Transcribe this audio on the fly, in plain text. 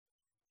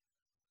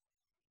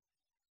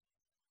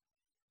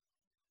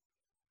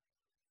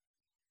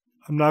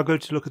I'm now going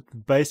to look at the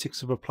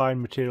basics of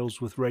applying materials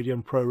with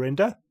Radeon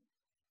ProRender.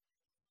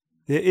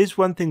 There is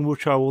one thing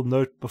which I will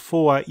note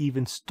before I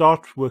even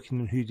start working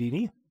in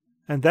Houdini,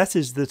 and that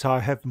is that I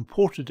have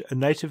imported a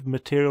native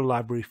material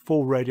library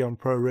for Radeon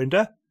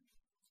ProRender.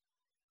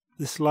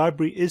 This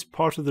library is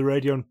part of the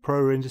Radeon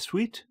ProRender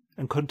suite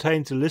and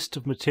contains a list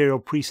of material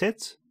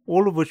presets,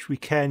 all of which we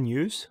can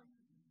use.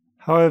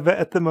 However,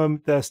 at the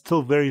moment they are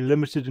still very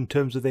limited in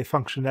terms of their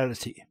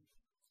functionality.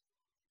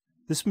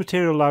 This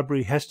material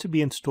library has to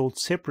be installed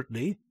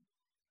separately.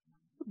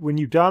 When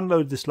you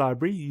download this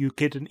library, you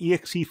get an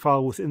exe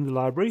file within the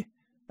library,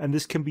 and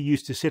this can be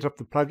used to set up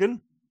the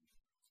plugin.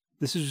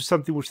 This is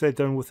something which they've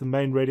done with the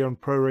main Radeon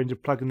ProRender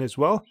plugin as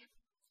well.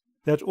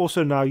 That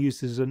also now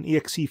uses an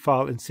exe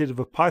file instead of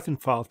a Python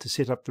file to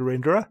set up the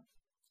renderer.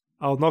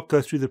 I'll not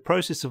go through the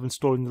process of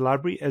installing the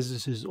library, as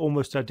this is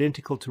almost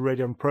identical to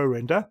Radeon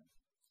ProRender.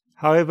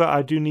 However,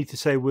 I do need to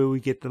say where we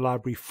get the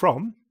library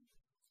from.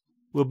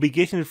 We'll be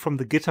getting it from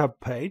the GitHub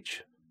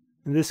page.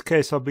 In this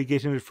case, I'll be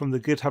getting it from the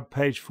GitHub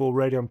page for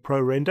Radeon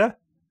ProRender.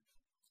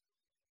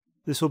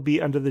 This will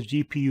be under the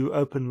GPU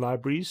Open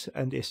Libraries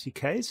and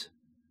SDKs.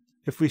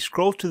 If we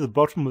scroll to the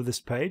bottom of this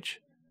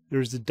page,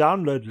 there is a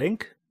download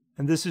link,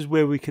 and this is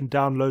where we can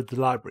download the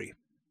library.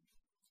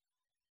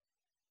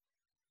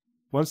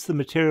 Once the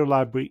material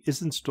library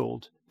is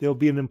installed, there will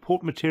be an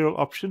import material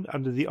option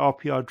under the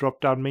RPR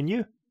drop-down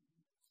menu.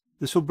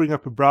 This will bring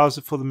up a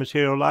browser for the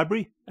material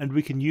library, and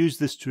we can use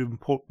this to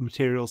import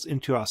materials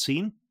into our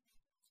scene.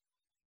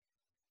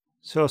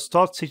 So I'll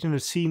start setting a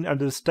scene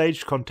under the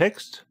stage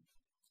context.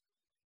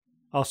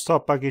 I'll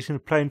start by getting a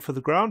plane for the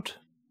ground.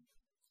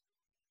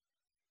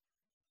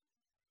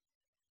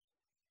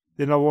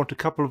 Then I want a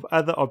couple of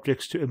other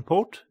objects to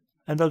import,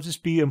 and I'll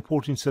just be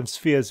importing some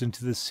spheres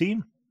into the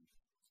scene.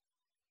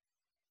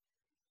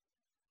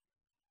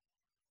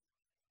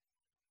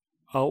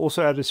 I'll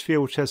also add a sphere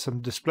which has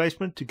some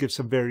displacement to give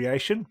some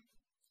variation.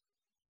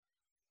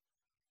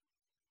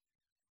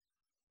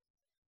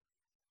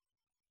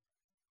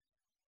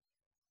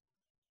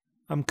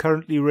 I'm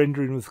currently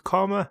rendering with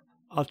Karma.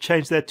 I'll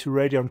change that to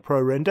Radeon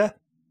ProRender.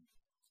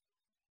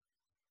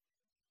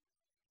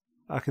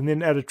 I can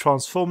then add a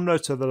transform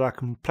node so that I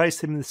can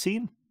place them in the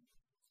scene.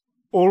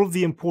 All of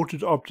the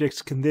imported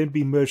objects can then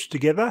be merged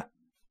together.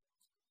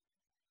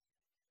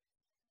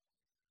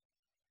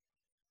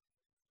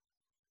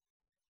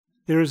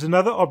 There is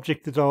another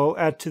object that I'll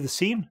add to the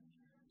scene,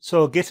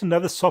 so I'll get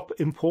another SOP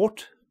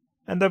import,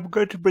 and I'm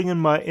going to bring in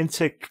my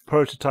insect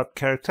prototype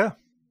character.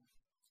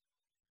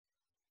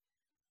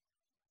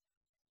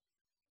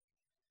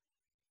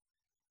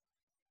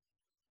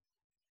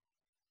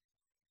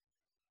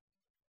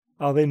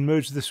 I'll then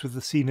merge this with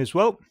the scene as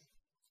well.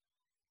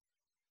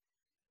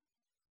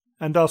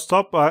 And I'll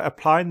start by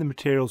applying the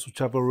materials which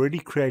I've already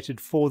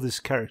created for this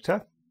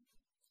character.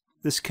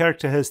 This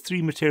character has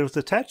 3 materials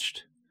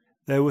attached.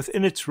 They're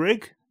within its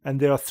rig,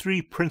 and there are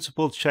 3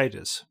 principled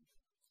shaders.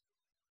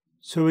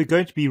 So we're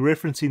going to be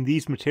referencing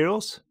these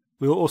materials.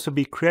 We'll also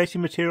be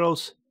creating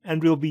materials,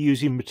 and we'll be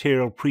using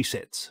material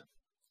presets.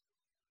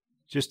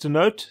 Just a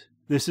note,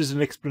 this is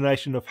an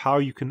explanation of how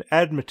you can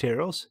add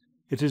materials.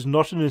 It is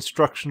not an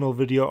instructional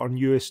video on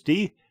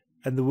USD,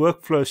 and the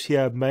workflows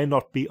here may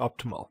not be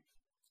optimal.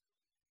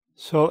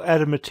 So I'll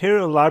add a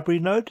material library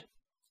node.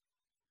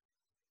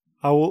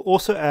 I will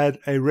also add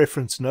a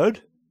reference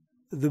node.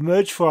 The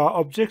merge for our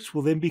objects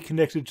will then be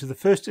connected to the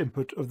first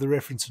input of the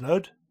reference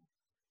node.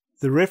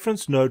 The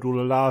reference node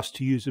will allow us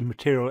to use a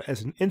material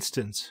as an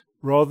instance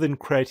rather than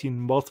creating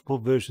multiple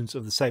versions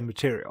of the same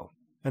material,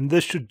 and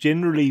this should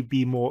generally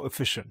be more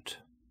efficient.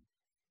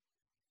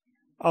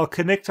 I'll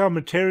connect our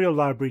material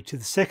library to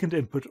the second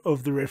input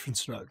of the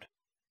reference node.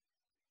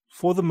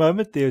 For the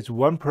moment, there is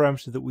one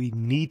parameter that we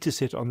need to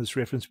set on this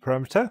reference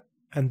parameter,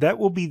 and that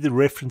will be the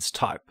reference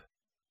type.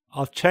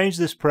 I'll change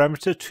this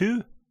parameter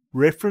to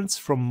reference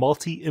from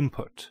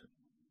multi-input.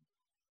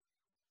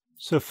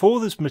 So for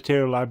this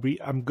material library,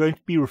 I'm going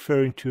to be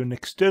referring to an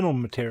external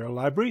material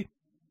library.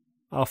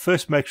 I'll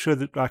first make sure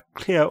that I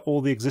clear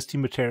all the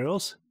existing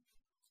materials.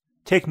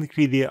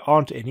 Technically there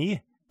aren't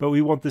any, but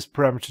we want this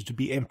parameter to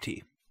be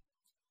empty.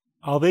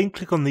 I'll then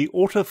click on the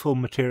Autofill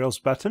Materials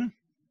button.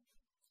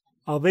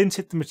 I'll then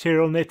set the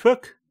material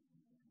network.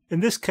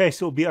 In this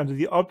case it will be under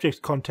the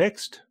object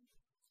context,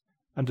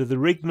 under the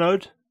rig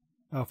node.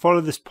 I'll follow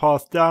this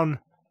path down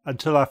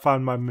until I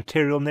find my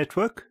material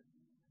network,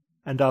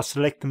 and I'll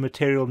select the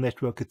material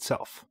network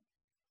itself.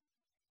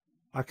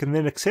 I can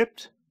then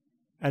accept,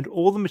 and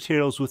all the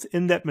materials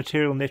within that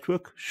material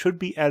network should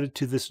be added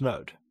to this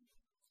node.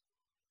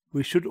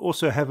 We should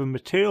also have a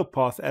material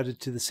path added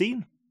to the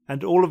scene,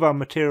 and all of our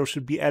material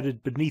should be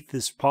added beneath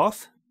this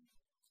path.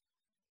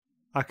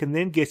 I can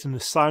then get an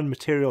assign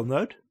material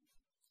node,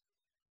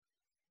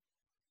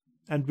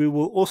 and we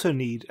will also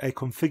need a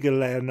configure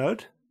layer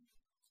node.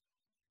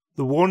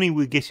 The warning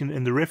we're getting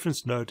in the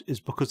reference node is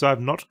because I've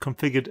not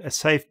configured a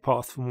save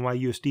path for my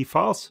USD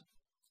files.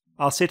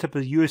 I'll set up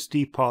a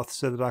USD path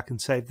so that I can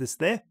save this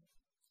there.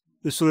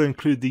 This will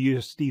include the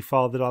USD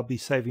file that I'll be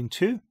saving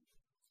to.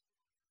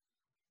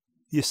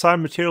 The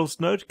Assign Materials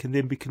node can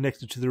then be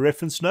connected to the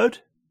Reference node.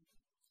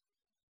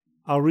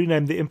 I'll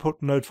rename the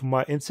import node for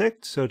my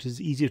insect so it is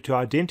easier to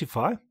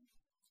identify.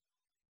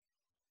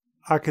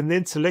 I can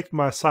then select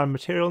my Assign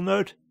Material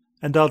node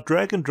and I'll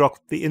drag and drop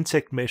the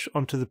insect mesh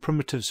onto the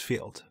primitives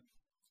field.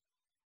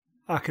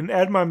 I can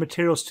add my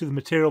materials to the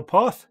material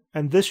path,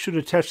 and this should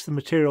attach the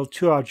material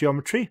to our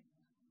geometry.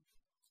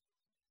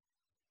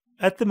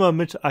 At the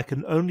moment, I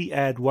can only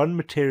add one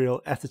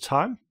material at a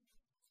time.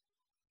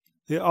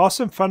 There are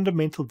some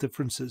fundamental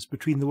differences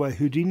between the way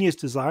Houdini is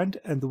designed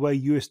and the way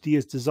USD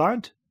is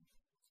designed.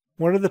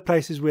 One of the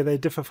places where they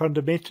differ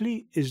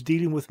fundamentally is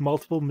dealing with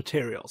multiple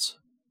materials.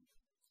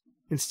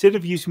 Instead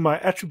of using my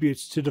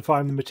attributes to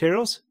define the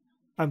materials,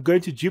 I'm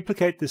going to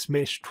duplicate this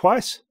mesh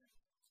twice.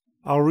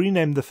 I'll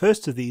rename the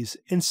first of these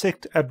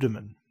Insect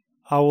Abdomen.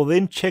 I will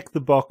then check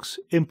the box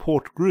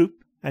Import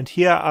Group, and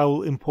here I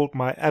will import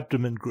my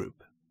abdomen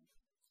group.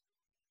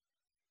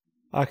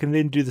 I can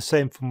then do the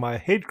same for my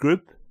head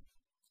group.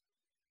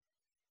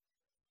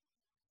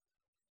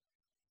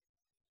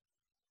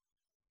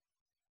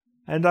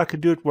 And I can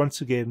do it once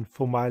again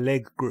for my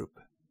leg group.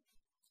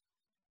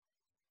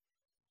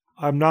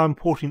 I'm now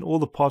importing all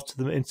the parts of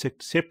the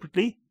insect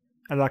separately,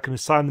 and I can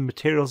assign the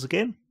materials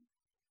again.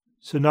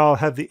 So now I'll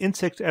have the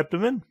insect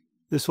abdomen.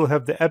 This will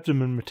have the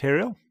abdomen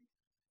material.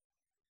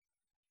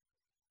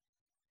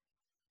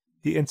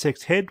 The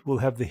insect head will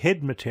have the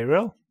head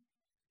material.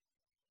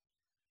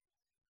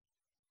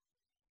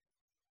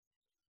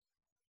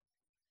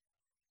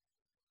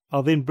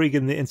 I'll then bring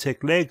in the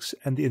insect legs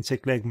and the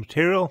insect leg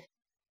material.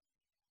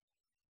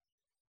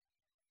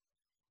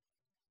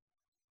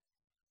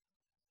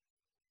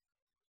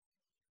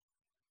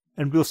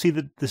 And we'll see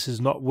that this is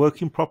not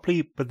working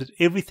properly, but that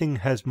everything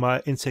has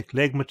my insect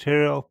leg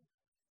material.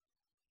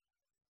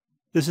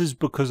 This is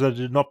because I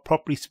did not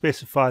properly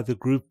specify the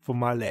group for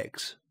my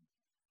legs.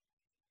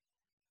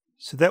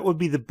 So that would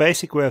be the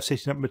basic way of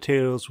setting up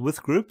materials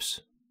with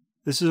groups.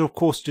 This is of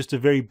course just a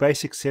very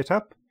basic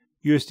setup.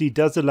 USD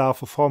does allow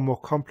for far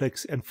more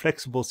complex and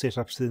flexible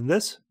setups than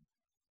this.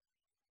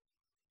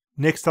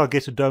 Next I'll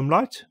get a dome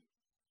light.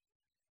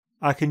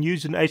 I can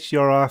use an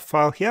HDRI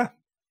file here.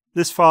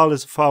 This file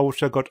is a file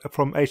which I got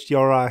from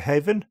HDRI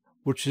Haven,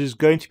 which is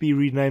going to be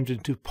renamed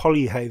into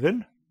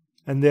Polyhaven,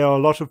 and there are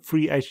a lot of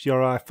free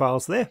HDRI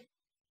files there.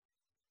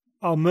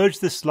 I'll merge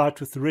this light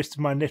with the rest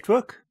of my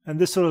network, and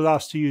this will allow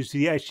us to use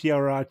the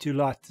HDRI to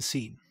light the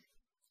scene.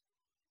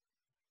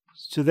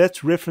 So that's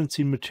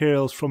referencing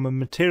materials from a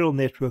material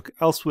network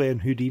elsewhere in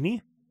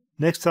Houdini.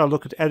 Next I'll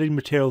look at adding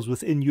materials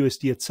within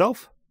USD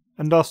itself,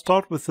 and I'll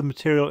start with the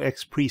Material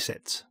X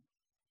presets.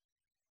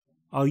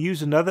 I'll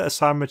use another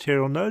Assign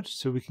Material node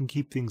so we can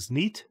keep things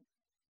neat.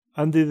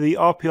 Under the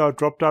RPR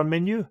drop-down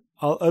menu,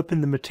 I'll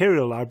open the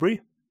Material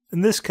Library.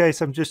 In this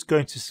case, I'm just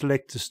going to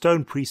select the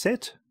Stone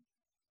preset.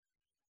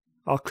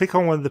 I'll click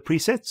on one of the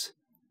presets,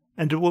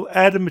 and it will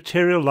add a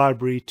Material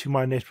Library to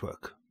my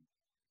network.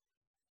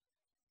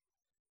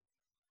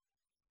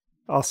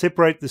 I'll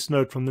separate this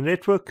node from the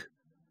network,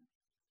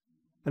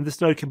 and this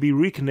node can be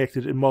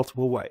reconnected in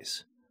multiple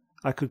ways.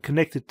 I could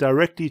connect it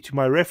directly to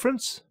my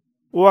reference,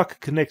 or I could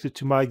connect it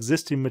to my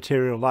existing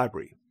material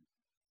library.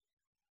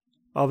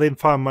 I'll then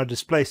find my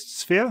displaced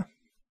sphere.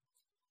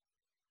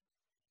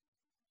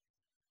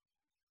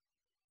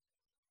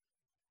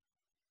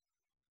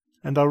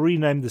 And I'll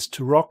rename this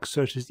to Rock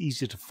so it is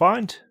easier to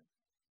find.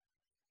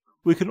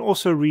 We can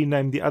also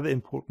rename the other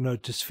import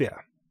node to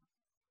Sphere.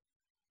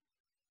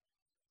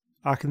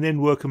 I can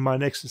then work on my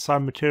next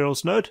Assign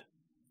Materials node.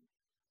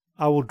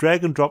 I will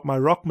drag and drop my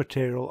rock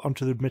material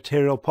onto the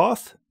material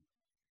path.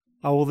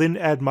 I will then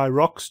add my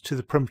rocks to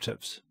the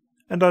primitives,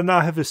 and I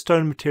now have a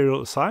stone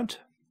material assigned.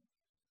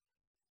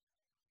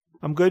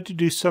 I'm going to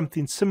do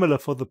something similar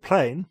for the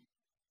plane.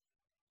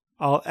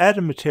 I'll add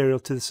a material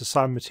to this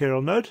Assign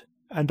Material node,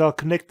 and I'll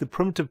connect the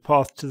primitive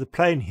path to the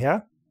plane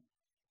here.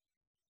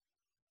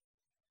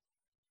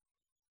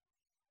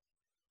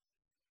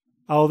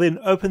 I'll then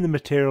open the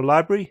material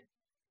library.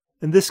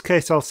 In this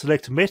case I'll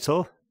select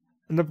metal,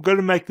 and I'm going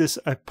to make this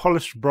a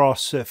polished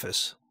brass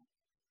surface.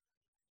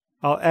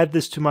 I'll add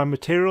this to my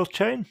material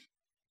chain.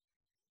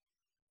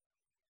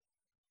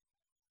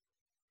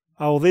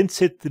 I will then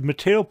set the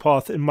material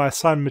path in my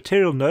Assign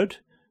Material node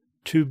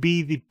to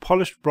be the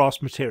polished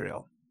brass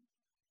material.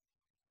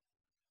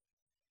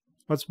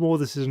 Once more,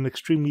 this is an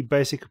extremely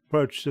basic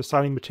approach to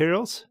assigning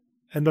materials,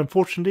 and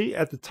unfortunately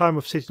at the time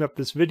of setting up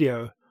this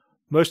video,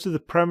 most of the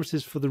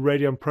parameters for the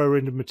Radeon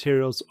ProRender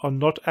materials are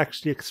not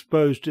actually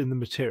exposed in the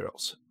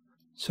materials.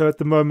 So at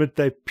the moment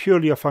they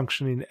purely are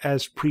functioning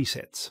as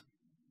presets.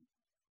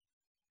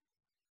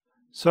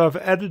 So I've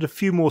added a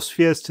few more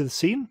spheres to the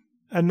scene,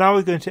 and now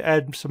we're going to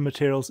add some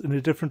materials in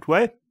a different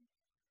way.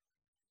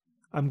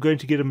 I'm going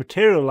to get a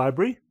material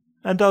library,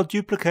 and I'll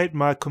duplicate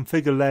my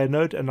configure layer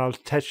node and I'll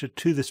attach it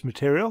to this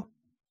material.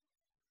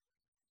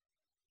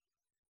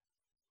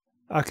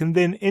 I can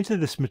then enter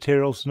this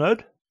materials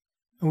node,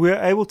 and we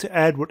are able to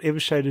add whatever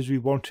shaders we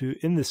want to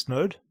in this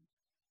node.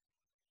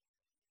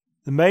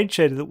 The main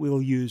shader that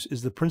we'll use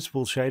is the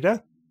principal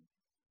shader.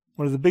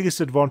 One of the biggest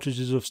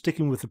advantages of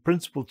sticking with the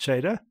principled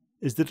shader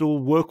is that it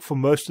will work for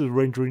most of the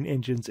rendering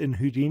engines in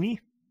Houdini.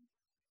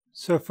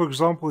 So for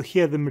example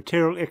here the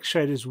Material X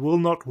shaders will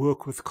not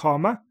work with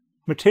Karma.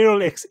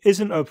 Material X is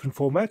an open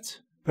format,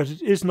 but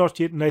it is not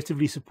yet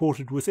natively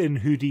supported within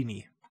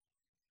Houdini.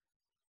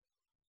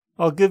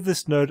 I'll give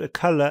this node a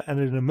color and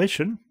an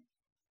emission,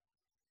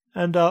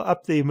 and I'll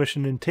up the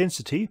emission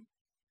intensity.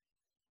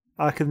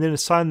 I can then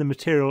assign the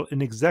material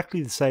in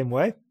exactly the same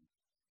way.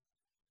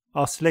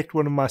 I'll select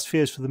one of my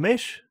spheres for the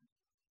mesh,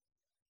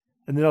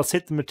 and then I'll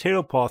set the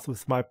material path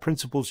with my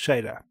principled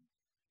shader.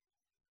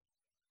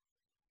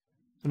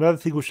 Another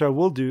thing which I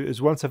will do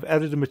is once I've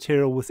added a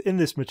material within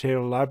this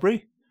material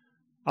library,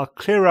 I'll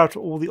clear out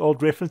all the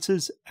old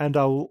references and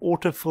I will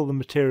autofill the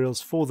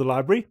materials for the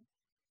library.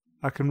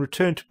 I can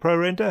return to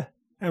ProRender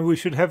and we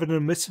should have an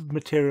emissive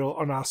material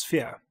on our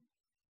sphere.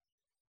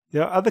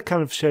 There are other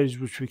kind of shaders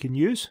which we can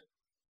use.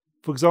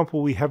 For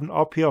example, we have an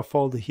RPR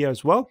folder here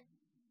as well.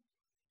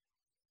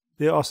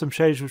 There are some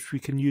shaders which we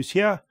can use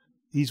here.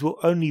 These will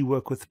only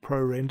work with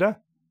ProRender.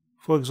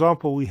 For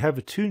example, we have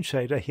a toon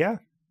shader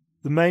here.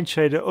 The main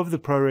shader of the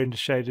ProRender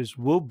shaders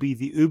will be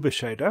the Uber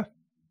shader.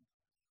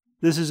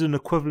 This is an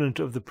equivalent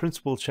of the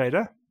principled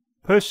shader.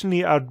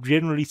 Personally, I'd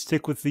generally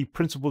stick with the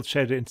principled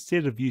shader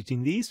instead of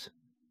using these.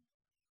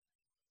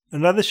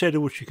 Another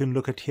shader which you can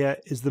look at here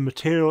is the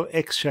Material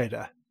X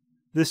shader.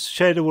 This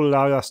shader will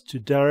allow us to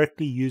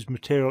directly use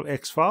Material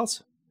X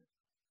files.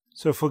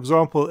 So for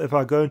example, if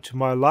I go into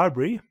my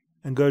library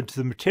and go into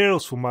the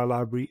materials for my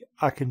library,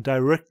 I can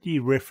directly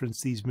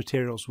reference these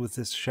materials with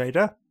this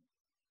shader.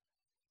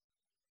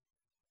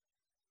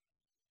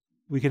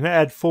 We can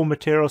add 4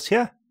 materials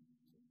here,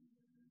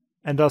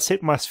 and I'll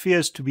set my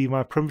spheres to be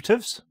my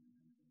primitives.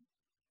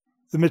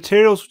 The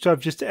materials which I've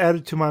just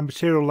added to my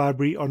material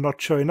library are not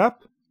showing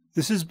up.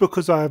 This is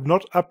because I have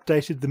not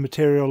updated the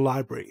material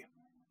library.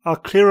 I'll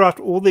clear out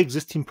all the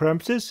existing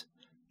parameters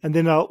and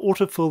then I'll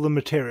autofill the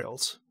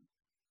materials.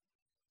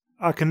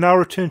 I can now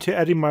return to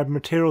adding my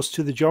materials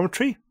to the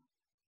geometry.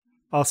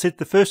 I'll set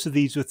the first of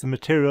these with the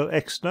Material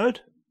X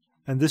node,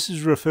 and this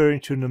is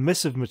referring to an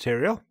emissive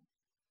material.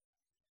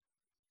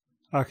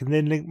 I can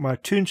then link my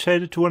toon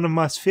shader to one of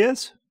my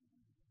spheres,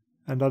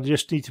 and I'll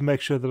just need to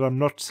make sure that I'm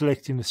not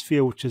selecting a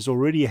sphere which has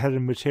already had a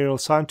material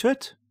assigned to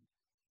it.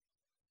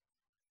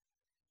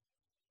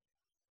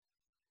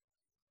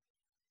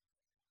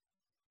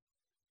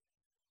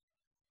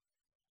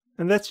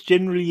 And that's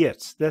generally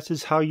it. That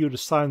is how you'd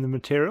assign the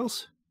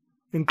materials,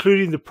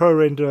 including the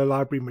ProRender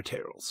library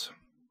materials.